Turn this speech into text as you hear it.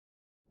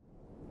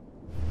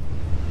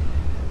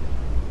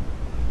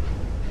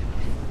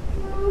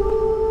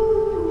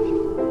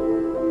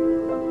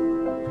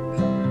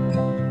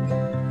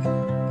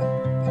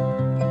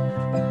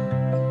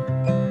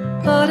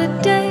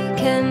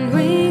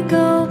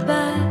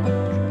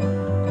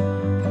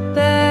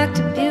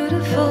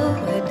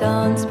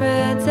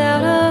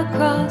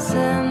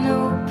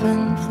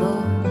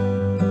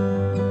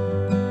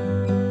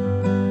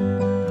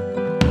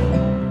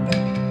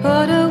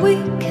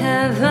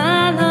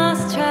I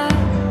lost track,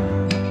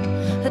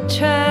 a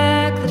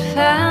track that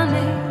found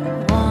me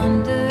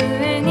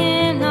wandering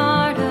in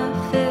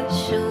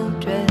artificial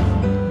dread.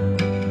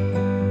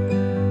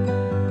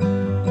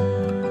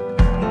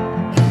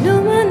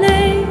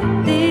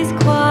 Illuminate these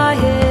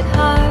quiet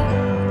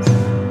hearts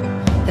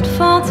that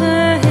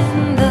falter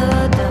in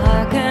the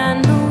dark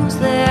and lose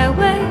their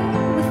way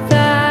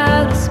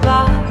without a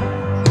spark,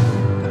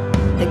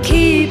 that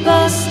keep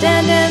us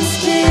standing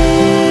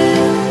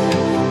still,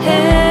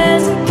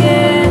 hands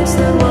against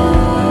the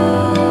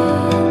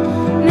wall,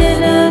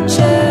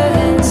 miniature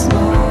and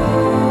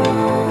small,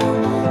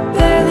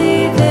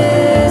 barely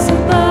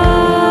visible.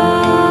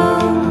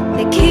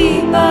 They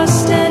keep us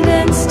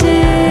standing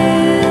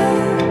still,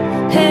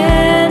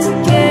 hands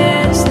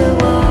against the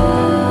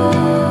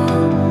wall,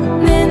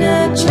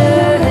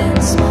 miniature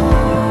and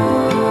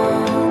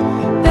small,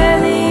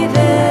 barely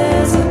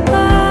visible.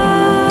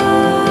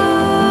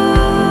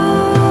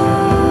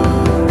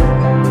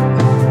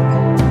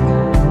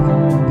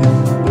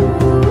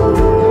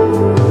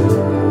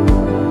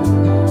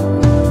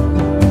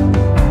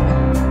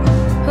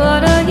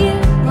 What a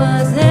year,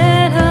 was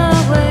it a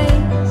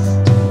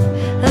waste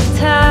of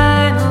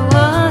time, or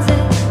was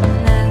it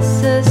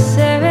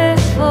necessary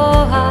for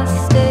our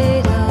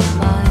state of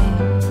mind?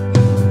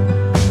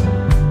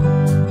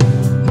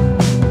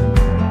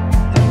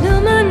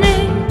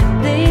 Illuminate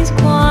these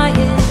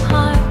quiet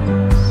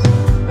hearts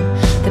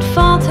that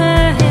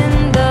falter in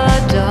the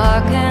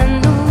dark and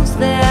lose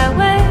their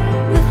way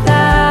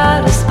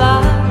without a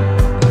spark,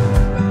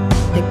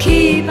 that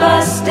keep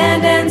us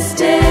standing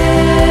still,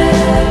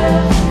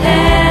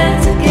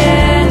 hands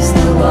against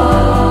the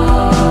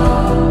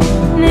wall,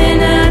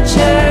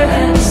 miniature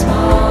and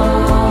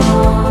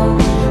small,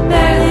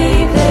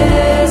 barely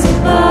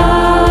visible,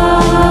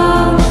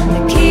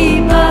 that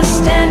keep us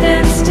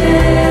standing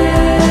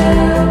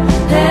still,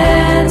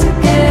 hands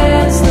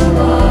against the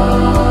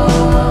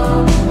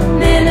wall,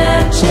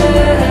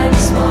 miniature and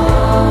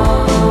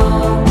small,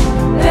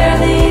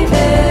 barely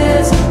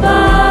visible.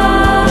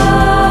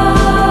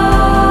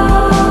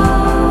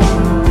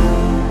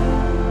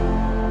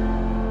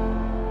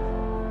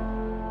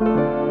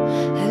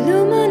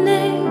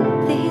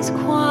 Illuminate these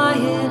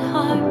quiet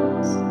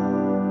hearts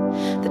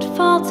that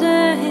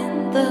falter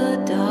in the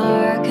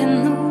dark and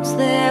lose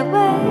their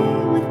way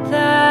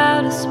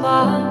without a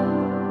spark,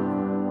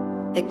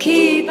 that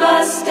keep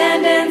us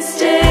standing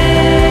still,